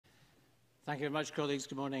Thank you very much, colleagues.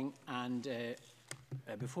 Good morning. And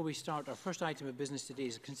before we start, our first item of business today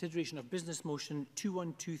is a consideration of business motion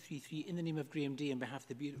 21233 in the name of Graham Day on behalf of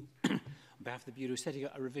the Bureau, setting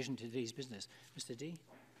out a revision to today's business. Mr. Day.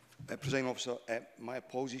 Presiding Officer, my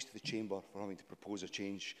apologies to the Chamber for having to propose a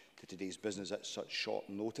change to today's business at such short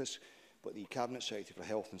notice, but the Cabinet Secretary for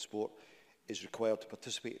Health and Sport is required to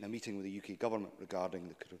participate in a meeting with the UK Government regarding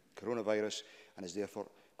the coronavirus and is therefore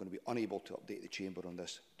going to be unable to update the Chamber on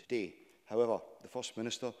this today. However, the First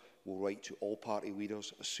Minister will write to all party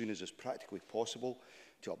leaders as soon as is practically possible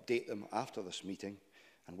to update them after this meeting,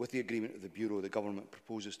 and with the agreement of the Bureau, the Government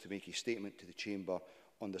proposes to make a statement to the Chamber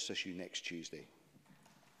on this issue next Tuesday.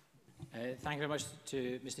 Thank you very much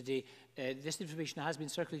to Mr. Day. This information has been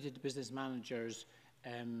circulated to business managers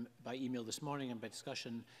by email this morning and by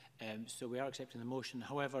discussion, so we are accepting the motion.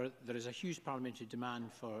 However, there is a huge parliamentary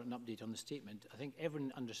demand for an update on the statement. I think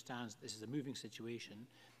everyone understands this is a moving situation.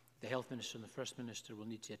 The Health Minister and the First Minister will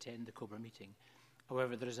need to attend the COBRA meeting.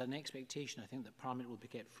 However, there is an expectation, I think, that Parliament will be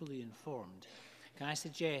kept fully informed. Can I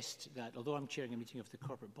suggest that, although I'm chairing a meeting of the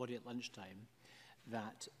corporate body at lunchtime,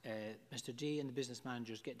 that Mr. Day and the business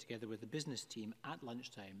managers get together with the business team at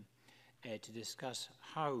lunchtime to discuss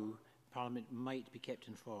how Parliament might be kept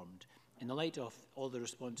informed. In the light of all the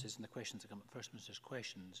responses and the questions that come at First Minister's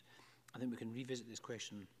questions, I think we can revisit this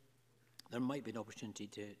question. There might be an opportunity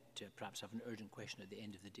to perhaps have an urgent question at the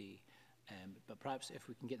end of the day. But perhaps if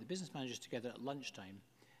we can get the business managers together at lunchtime,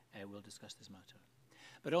 we'll discuss this matter.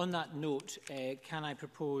 But on that note, can I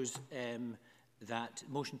propose that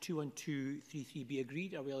motion 21233 be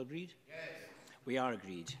agreed? Are we all agreed? Yes. We are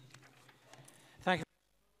agreed. Thank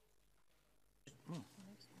you.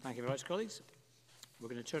 Thank you very much, colleagues. We're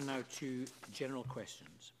going to turn now to general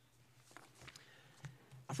questions.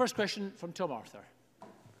 Our first question from Tom Arthur.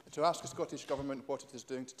 To ask the Scottish Government what it is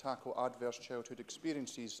doing to tackle adverse childhood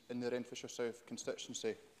experiences in the Renfrewshire South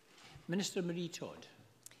constituency. Minister Marie Todd.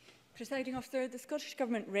 Presiding Officer, the Scottish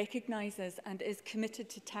Government recognises and is committed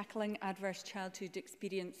to tackling adverse childhood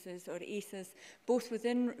experiences, or ACEs, both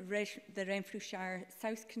within the Renfrewshire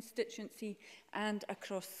South constituency and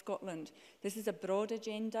across Scotland. This is a broad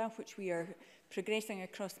agenda which we are progressing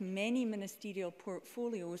across many ministerial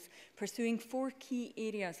portfolios, pursuing 4 key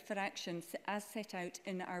areas for action as set out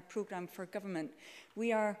in our programme for government.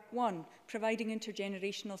 We are 1. Providing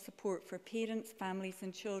intergenerational support for parents, families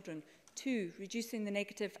and children. 2. Reducing the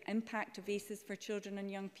negative impact of ACEs for children and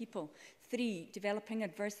young people. 3. Developing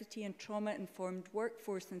adversity and trauma-informed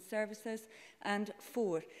workforce and services. And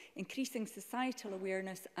 4. Increasing societal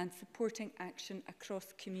awareness and supporting action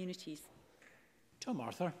across communities. Tom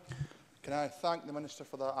Arthur. Can I thank the Minister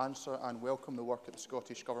for that answer and welcome the work that the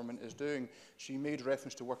Scottish Government is doing. She made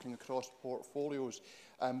reference to working across portfolios.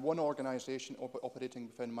 One organisation operating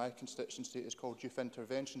within my constituency is called Youth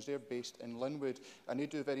Interventions. They're based in Linwood and they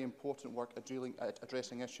do very important work at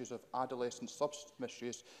addressing issues of adolescent substance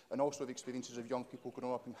misuse and also the experiences of young people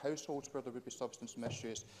growing up in households where there would be substance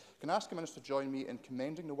misuse. Can I ask the Minister to join me in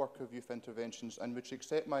commending the work of Youth Interventions, and would she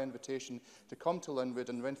accept my invitation to come to Linwood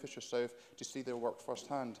and Renfrewshire South to see their work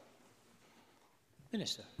firsthand?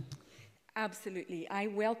 Minister. Absolutely. I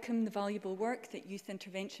welcome the valuable work that Youth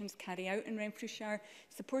Interventions carry out in Renfrewshire,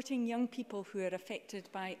 supporting young people who are affected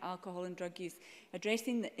by alcohol and drug use.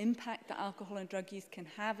 Addressing the impact that alcohol and drug use can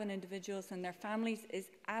have on individuals and their families is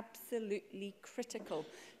absolutely critical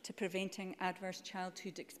to preventing adverse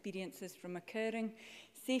childhood experiences from occurring,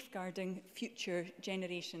 safeguarding future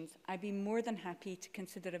generations. I'd be more than happy to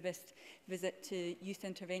consider a visit to Youth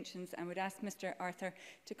Interventions and would ask Mr Arthur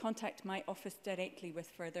to contact my office directly with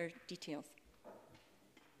further details.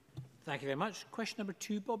 Thank you very much. Question number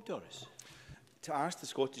 2, Bob Doris. To ask the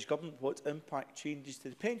Scottish Government what impact changes to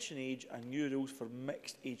the pension age and new rules for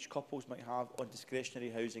mixed-age couples might have on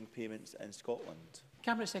discretionary housing payments in Scotland.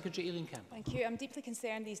 Cabinet Secretary Aileen Campbell. Thank you. I'm deeply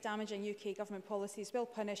concerned these damaging UK Government policies will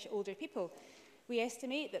punish older people. We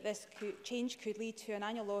estimate that this change could lead to an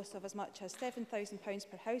annual loss of as much as £7,000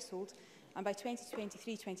 per household, and by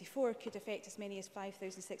 2023-24 could affect as many as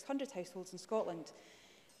 5,600 households in Scotland.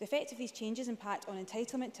 The effect of these changes impact on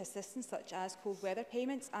entitlement to assistance such as cold weather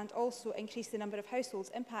payments and also increase the number of households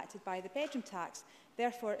impacted by the bedroom tax,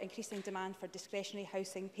 therefore increasing demand for discretionary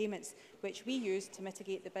housing payments, which we use to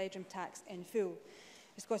mitigate the bedroom tax in full.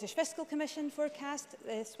 The Scottish Fiscal Commission forecast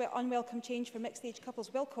this unwelcome change for mixed-age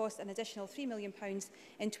couples will cost an additional £3 million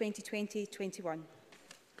in 2020-21.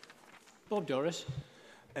 Bob Doris.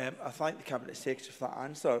 I thank the Cabinet Secretary for that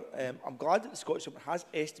answer. I'm glad that the Scottish Government has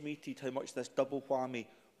estimated how much this double whammy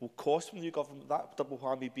will cost from the new government, that double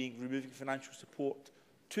whammy being removing financial support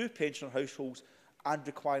to pensioner households and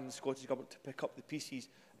requiring the Scottish Government to pick up the pieces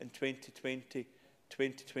in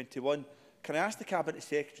 2020-2021. Can I ask the Cabinet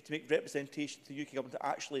Secretary to make representation to the UK Government to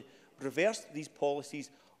actually reverse these policies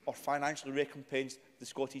or financially recompense the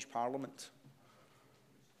Scottish Parliament?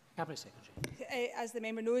 Cabinet Secretary. As the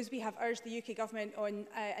member knows, we have urged the UK Government on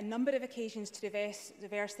a number of occasions to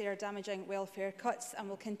reverse their damaging welfare cuts, and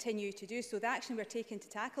will continue to do so. The action we're taking to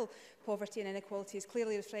tackle poverty and inequality is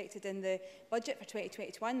clearly reflected in the budget for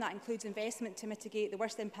 2021. That includes investment to mitigate the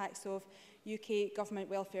worst impacts of UK Government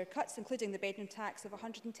welfare cuts, including the bedroom tax of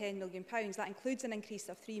 £110 million. That includes an increase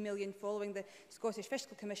of £3 million following the Scottish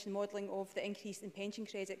Fiscal Commission modelling of the increase in pension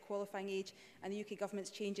credit qualifying age and the UK Government's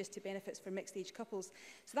changes to benefits for mixed-age couples.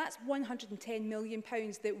 So that's £110 million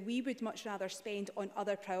that we would much rather spend on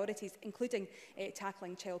other priorities, including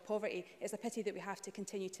tackling child poverty. It's a pity that we have to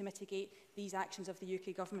continue to mitigate these actions of the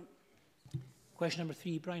UK Government. Question number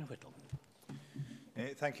 3, Brian Whittle.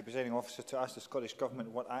 Thank you, Presiding Officer. To ask the Scottish Government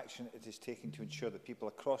what action it is taking to ensure that people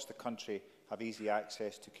across the country have easy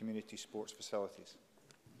access to community sports facilities.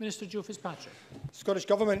 Minister Joe Fitzpatrick. The Scottish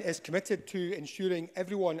Government is committed to ensuring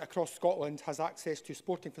everyone across Scotland has access to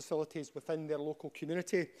sporting facilities within their local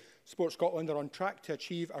community. Sport Scotland are on track to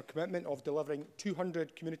achieve our commitment of delivering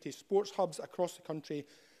 200 community sports hubs across the country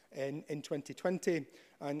in 2020.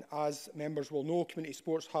 And as members will know, community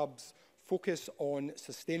sports hubs focus on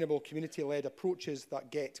sustainable community-led approaches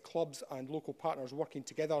that get clubs and local partners working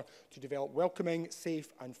together to develop welcoming,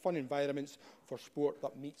 safe and fun environments for sport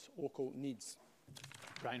that meets local needs.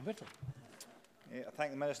 Brian Whittle. I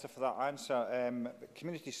thank the Minister for that answer.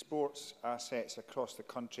 Community sports assets across the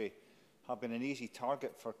country have been an easy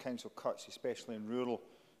target for council cuts, especially in rural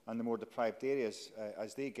and the more deprived areas,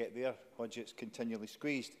 as they get their budgets continually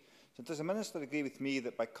squeezed. So does the Minister agree with me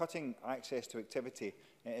that by cutting access to activity,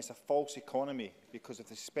 it's a false economy, because if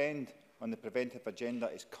the spend on the preventive agenda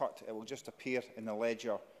is cut, it will just appear in the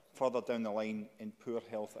ledger further down the line in poor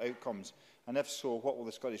health outcomes? And if so, what will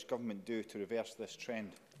the Scottish Government do to reverse this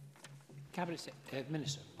trend? Cabinet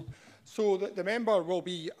Minister. So the member will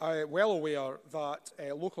be well aware that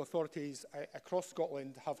local authorities across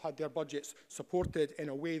Scotland have had their budgets supported in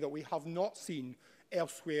a way that we have not seen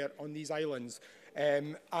elsewhere on these islands.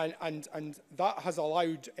 And that has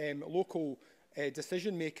allowed local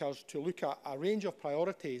decision makers to look at a range of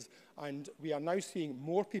priorities, and we are now seeing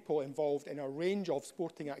more people involved in a range of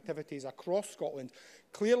sporting activities across Scotland.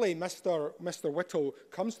 Clearly, Mr Whittle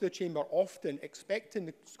comes to the Chamber often expecting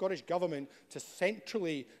the Scottish Government to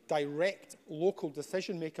centrally direct local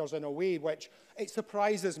decision makers in a way which it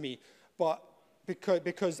surprises me, but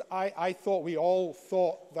because I thought we all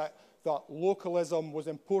thought that localism was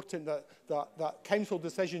important, that council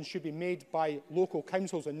decisions should be made by local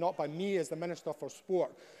councils and not by me as the Minister for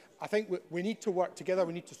Sport. I think we need to work together.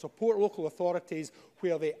 We need to support local authorities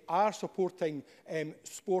where they are supporting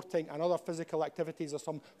sporting and other physical activities. There's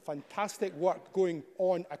some fantastic work going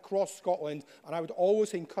on across Scotland, and I would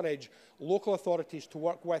always encourage local authorities to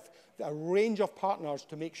work with a range of partners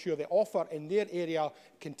to make sure the offer in their area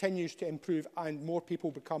continues to improve and more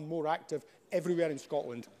people become more active everywhere in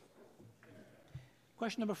Scotland.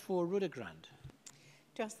 Question number 4, Rhoda Grant.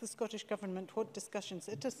 To ask the Scottish Government what discussions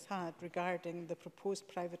it has had regarding the proposed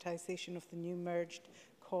privatisation of the new merged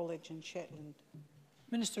college in Shetland.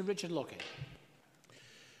 Minister Richard Lockhead.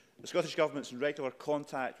 The Scottish Government is in regular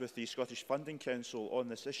contact with the Scottish Funding Council on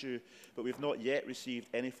this issue, but we have not yet received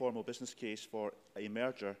any formal business case for a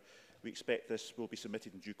merger. We expect this will be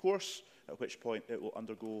submitted in due course, at which point it will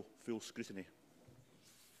undergo full scrutiny.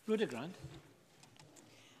 Rhoda Grant.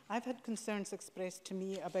 I've had concerns expressed to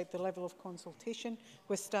me about the level of consultation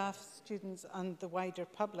with staff, students and the wider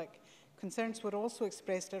public. Concerns were also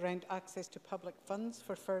expressed around access to public funds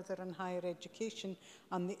for further and higher education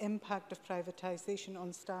and the impact of privatisation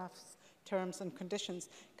on staff's terms and conditions.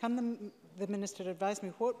 Can the Minister advise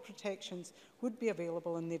me what protections would be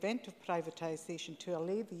available in the event of privatisation to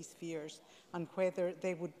allay these fears, and whether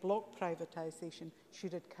they would block privatisation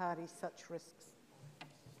should it carry such risks?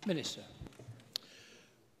 Minister.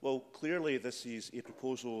 Well, clearly this is a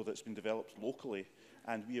proposal that's been developed locally,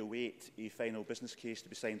 and we await a final business case to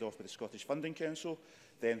be signed off by the Scottish Funding Council,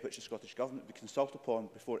 then which the Scottish Government will consult upon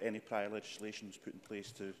before any prior legislation is put in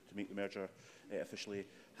place to make the merger officially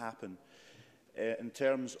happen. In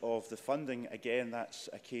terms of the funding, again, that's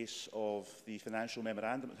a case of the financial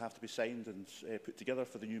memorandum that would have to be signed and put together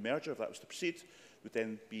for the new merger. If that was to proceed, would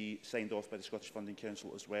then be signed off by the Scottish Funding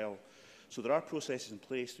Council as well. So there are processes in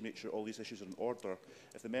place to make sure all these issues are in order.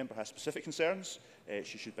 If the member has specific concerns,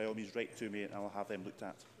 she should by all means write to me and I'll have them looked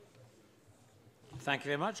at. Thank you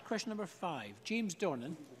very much. Question number 5, James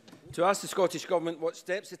Dornan. To ask the Scottish Government what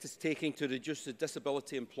steps it is taking to reduce the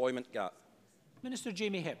disability employment gap. Minister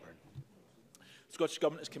Jamie Hepburn. The Scottish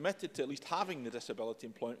Government is committed to at least halving the disability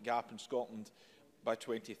employment gap in Scotland by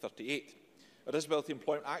 2038. A Disability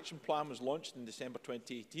Employment Action Plan was launched in December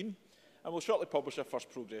 2018 and will shortly publish our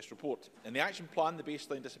first progress report. In the Action Plan, the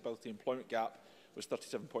baseline disability employment gap was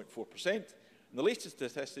 37.4%, and the latest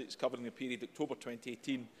statistics covering the period October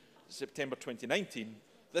 2018 to September 2019,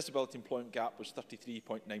 the disability employment gap was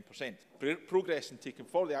 33.9%. Progress in taking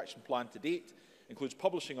forward the Action Plan to date includes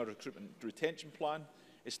publishing a recruitment and retention plan,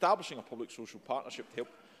 establishing a public social partnership to help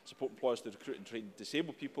support employers to recruit and train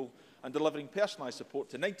disabled people, and delivering personalised support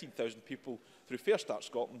to 19,000 people through Fair Start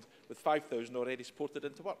Scotland, with 5,000 already supported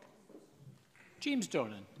into work. James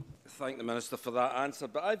Dornan. Thank the Minister for that answer,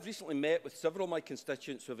 but I've recently met with several of my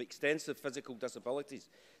constituents who have extensive physical disabilities.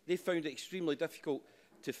 They found it extremely difficult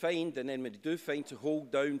to find, and then when they do find, to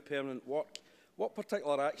hold down permanent work. What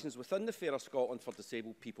particular actions within the Fairer Scotland for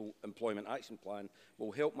Disabled People Employment Action Plan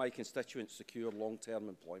will help my constituents secure long-term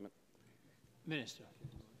employment? Minister.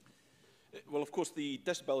 Well, of course, the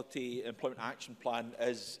Disability Employment Action Plan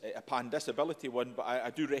is a pan-disability one, but I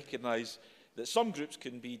do recognise that some groups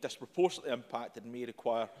can be disproportionately impacted and may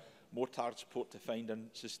require more targeted support to find and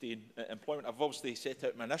sustain employment. I've obviously set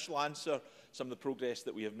out in my initial answer some of the progress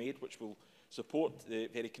that we have made, which will support the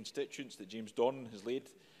very constituents that James Dornan has laid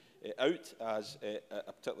out as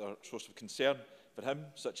a particular source of concern for him,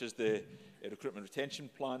 such as the recruitment retention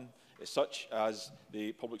plan, such as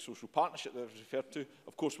the public social partnership that I've referred to.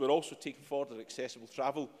 Of course, we're also taking forward an accessible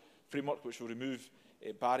travel framework which will remove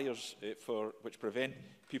barriers which prevent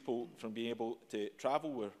people from being able to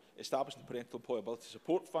travel. We're establishing the Parental Employability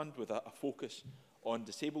Support Fund with a focus on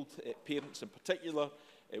disabled parents in particular.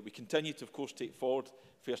 We continue to, of course, take forward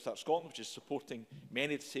Fair Start Scotland, which is supporting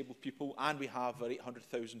many disabled people, and we have our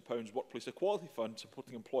 £800,000 Workplace Equality Fund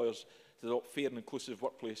supporting employers to adopt fair and inclusive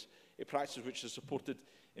workplace practices, which is supported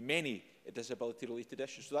in many disability-related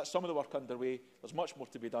issues. So that's some of the work underway. There's much more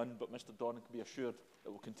to be done, but Mr Dornan can be assured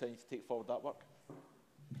that we'll continue to take forward that work.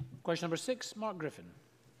 Question number 6, Mark Griffin.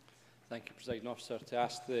 Thank you, Presiding Officer. To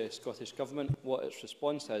ask the Scottish Government what its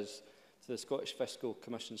response is to the Scottish Fiscal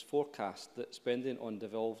Commission's forecast that spending on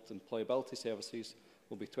devolved employability services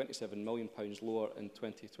will be £27 million lower in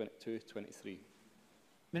 2022-23.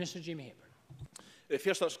 Minister Jamie Hepburn.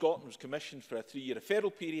 Fair Start Scotland was commissioned for a 3-year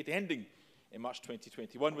referral period ending in March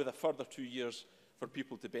 2021, with a further 2 years for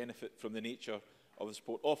people to benefit from the nature of the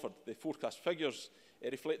support offered. The forecast figures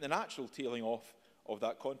reflect the natural tailing off of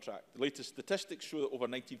that contract. The latest statistics show that over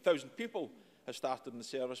 19,000 people have started in the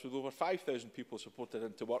service, with over 5,000 people supported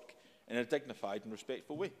into work in a dignified and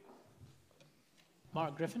respectful way.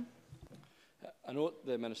 Mark Griffin. I note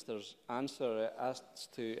the Minister's answer as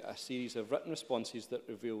to a series of written responses that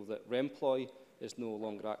reveal that Remploy is no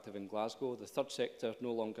longer active in Glasgow, the third sector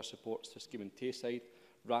no longer supports the scheme in Tayside,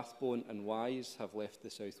 Rathbone and Wise have left the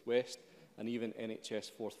South West, and even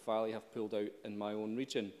NHS Forth Valley have pulled out in my own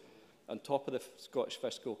region. On top of the Scottish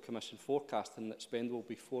Fiscal Commission forecasting that spend will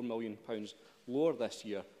be £4 million lower this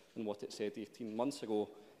year than what it said 18 months ago,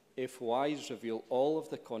 FOIs reveal all of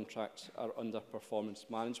the contracts are under performance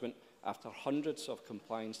management after hundreds of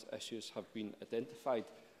compliance issues have been identified.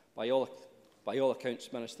 By all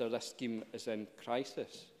accounts, Minister, this scheme is in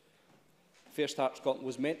crisis. Fair Start Scotland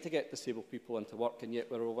was meant to get disabled people into work, and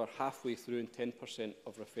yet we're over halfway through and 10%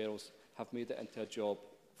 of referrals have made it into a job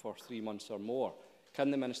for 3 months or more. Can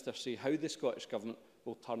the Minister say how the Scottish Government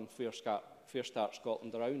will turn Fair Start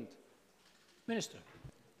Scotland around? Minister.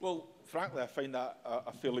 Well, frankly, I find that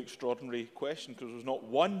a fairly extraordinary question, because there's not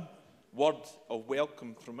one word of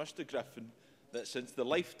welcome from Mr Griffin that since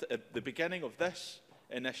the beginning of this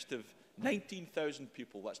initiative, 19,000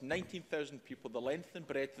 people, that's 19,000 people, the length and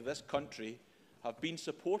breadth of this country, have been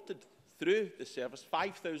supported through the service,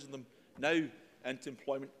 5,000 of them now into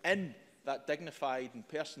employment in that dignified and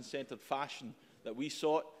person-centred fashion that we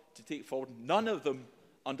sought to take forward, none of them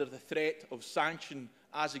under the threat of sanction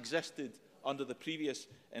as existed under the previous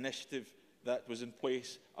initiative that was in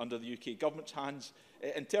place under the UK Government's hands.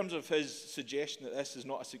 In terms of his suggestion that this is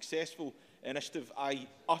not a successful initiative, I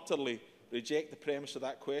utterly reject the premise of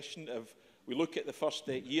that question. If we look at the first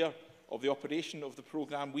year of the operation of the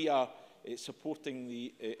programme, we are supporting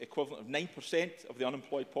the equivalent of 9% of the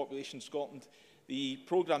unemployed population in Scotland. The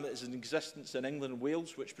programme that is in existence in England and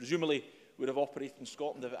Wales, which presumably would have operated in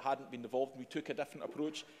Scotland if it hadn't been devolved, we took a different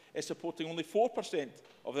approach, is supporting only 4%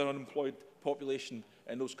 of the unemployed population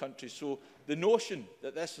in those countries. So the notion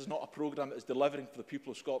that this is not a programme that is delivering for the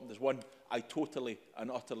people of Scotland is one I totally and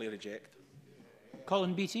utterly reject.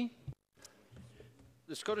 Colin Beattie.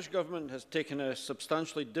 The Scottish Government has taken a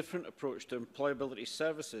substantially different approach to employability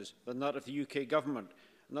services than that of the UK Government,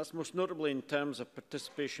 and that's most notably in terms of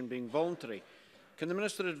participation being voluntary. Can the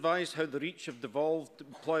Minister advise how the reach of devolved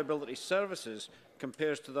employability services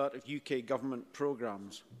compares to that of UK Government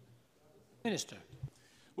programmes? Minister.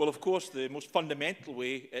 Well, of course, the most fundamental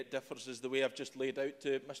way it differs is the way I've just laid out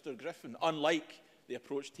to Mr Griffin. Unlike the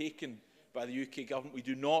approach taken by the UK Government, we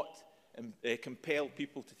do not compel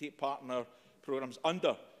people to take part in our programmes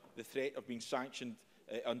under the threat of being sanctioned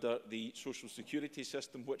under the social security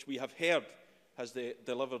system, which we have heard has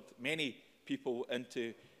delivered many people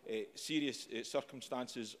into serious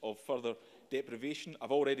circumstances of further deprivation.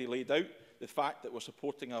 I've already laid out the fact that we're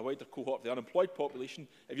supporting a wider cohort of the unemployed population.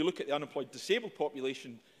 If you look at the unemployed disabled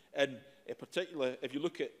population in particular, if you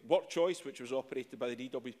look at Work Choice, which was operated by the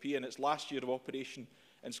DWP in its last year of operation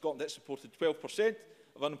in Scotland, it supported 12%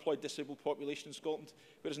 of unemployed disabled population in Scotland,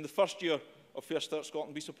 whereas in the first year of Fair Start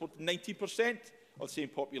Scotland, we supported 19% of the same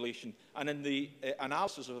population. And in the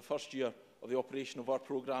analysis of the first year of the operation of our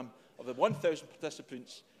programme, of the 1,000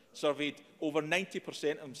 participants surveyed, over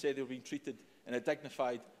 90% of them said they were being treated in a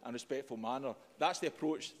dignified and respectful manner. That's the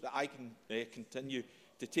approach that I can continue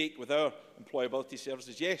to take with our employability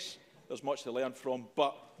services. Yes, there's much to learn from,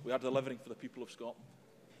 but we are delivering for the people of Scotland.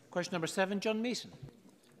 Question number 7, John Mason.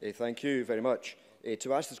 Thank you very much.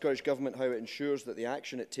 To ask the Scottish Government how it ensures that the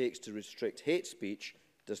action it takes to restrict hate speech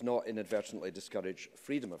does not inadvertently discourage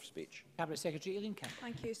freedom of speech. Cabinet Secretary Aileen Kemp.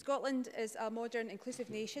 Thank you. Scotland is a modern,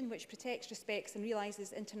 inclusive nation which protects, respects and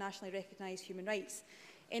realises internationally recognised human rights.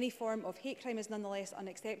 Any form of hate crime is nonetheless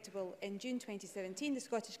unacceptable. In June 2017, the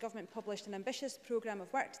Scottish Government published an ambitious programme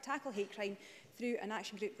of work to tackle hate crime through an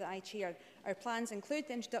action group that I chair. Our plans include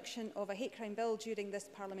the introduction of a hate crime bill during this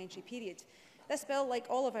parliamentary period. This bill, like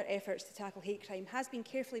all of our efforts to tackle hate crime, has been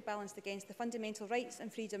carefully balanced against the fundamental rights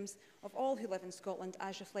and freedoms of all who live in Scotland,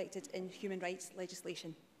 as reflected in human rights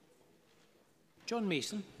legislation. John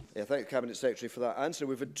Mason. Thank the Cabinet Secretary for that answer.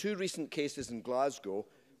 We've had 2 recent cases in Glasgow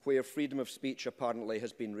where freedom of speech apparently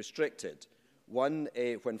has been restricted. One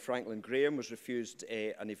when Franklin Graham was refused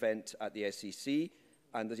an event at the SEC,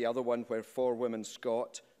 and the other one where 4 women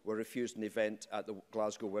Scot were refused an event at the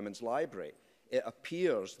Glasgow Women's Library. It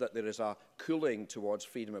appears that there is a cooling towards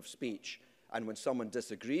freedom of speech, and when someone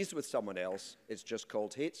disagrees with someone else, it's just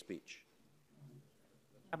called hate speech.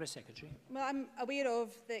 Cabinet Secretary. Well, I'm aware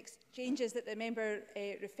of the exchanges that the member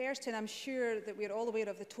refers to, and I'm sure that we're all aware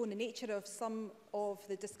of the tone and nature of some of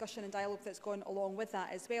the discussion and dialogue that's gone along with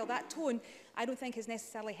that as well. That tone, I don't think, is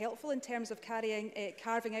necessarily helpful in terms of carving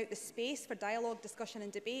out the space for dialogue, discussion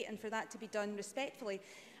and debate, and for that to be done respectfully.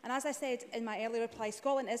 And as I said in my earlier reply,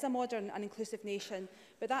 Scotland is a modern and inclusive nation,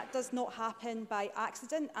 but that does not happen by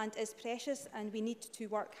accident and is precious, and we need to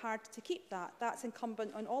work hard to keep that. That's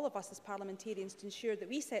incumbent on all of us as parliamentarians to ensure that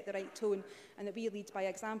we set the right tone and that we lead by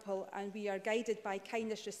example, and we are guided by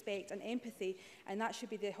kindness, respect and empathy, and that should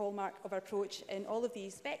be the hallmark of our approach in all of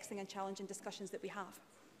these vexing and challenging discussions that we have.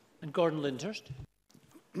 And Gordon Lyndhurst.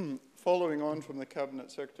 Following on from the Cabinet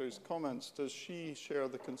Secretary's comments, does she share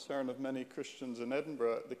the concern of many Christians in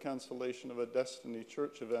Edinburgh at the cancellation of a Destiny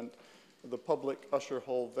Church event at the public Usher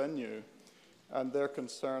Hall venue and their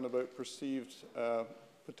concern about perceived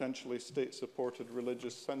potentially state-supported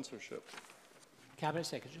religious censorship? Cabinet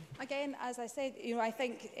Secretary. Again, as I said, I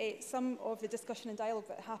think some of the discussion and dialogue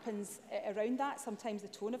that happens around that, sometimes the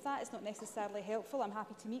tone of that is not necessarily helpful. I'm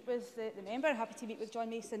happy to meet with the member, I'm happy to meet with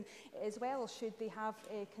John Mason as well, should they have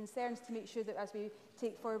concerns, to make sure that as we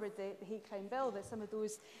take forward the hate crime bill, that some of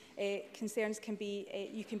those concerns can be,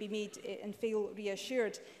 you can be made and feel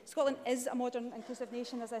reassured. Scotland is a modern, inclusive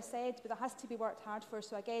nation, as I said, but that has to be worked hard for.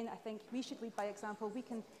 So again, I think we should lead by example. We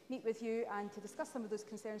can meet with you and to discuss some of those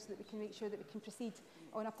concerns so that we can make sure that we can proceed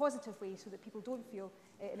in a positive way so that people don't feel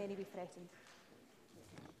in any way threatened.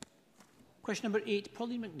 Question number 8,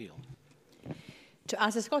 Pauline McNeill. To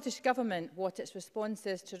ask the Scottish Government what its response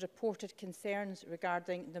is to reported concerns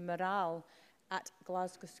regarding the morale at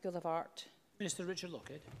Glasgow School of Art. Minister Richard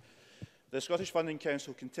Lockhead. The Scottish Funding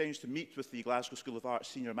Council continues to meet with the Glasgow School of Art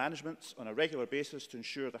senior management on a regular basis to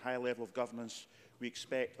ensure the high level of governance we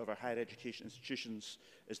expect of our higher education institutions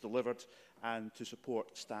is delivered and to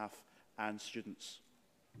support staff and students.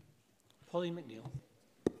 Pauline McNeill.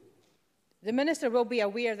 The Minister will be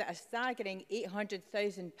aware that a staggering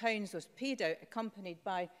 £800,000 was paid out, accompanied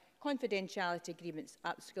by confidentiality agreements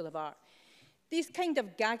at the School of Art. These kind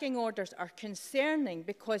of gagging orders are concerning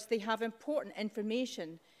because they have important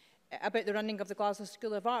information about the running of the Glasgow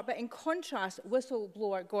School of Art, but in contrast,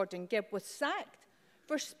 whistleblower Gordon Gibb was sacked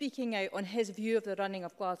for speaking out on his view of the running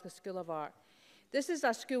of Glasgow School of Art. This is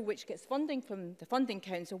a school which gets funding from the Funding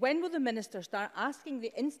Council. When will the Minister start asking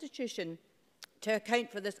the institution to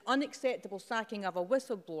account for this unacceptable sacking of a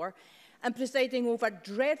whistleblower and presiding over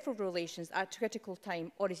dreadful relations at a critical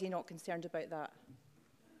time, or is he not concerned about that?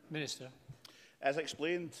 Minister. As I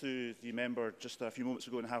explained to the member just a few moments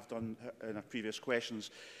ago and have done in our previous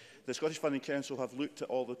questions, the Scottish Funding Council have looked at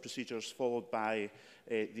all the procedures followed by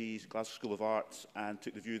the Glasgow School of Arts and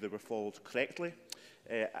took the view they were followed correctly.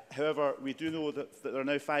 However, we do know that there are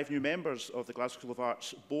now 5 new members of the Glasgow School of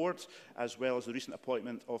Arts board, as well as the recent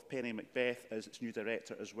appointment of Penny Macbeth as its new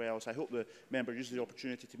director as well. So I hope the member uses the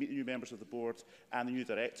opportunity to meet the new members of the board and the new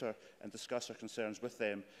director and discuss our concerns with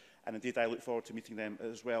them. And indeed, I look forward to meeting them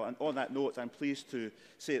as well. And on that note, I'm pleased to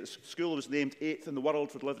say that the school was named 8th in the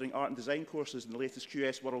world for delivering art and design courses in the latest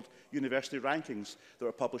QS World University rankings that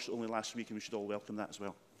were published only last week, and we should all welcome that as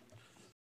well.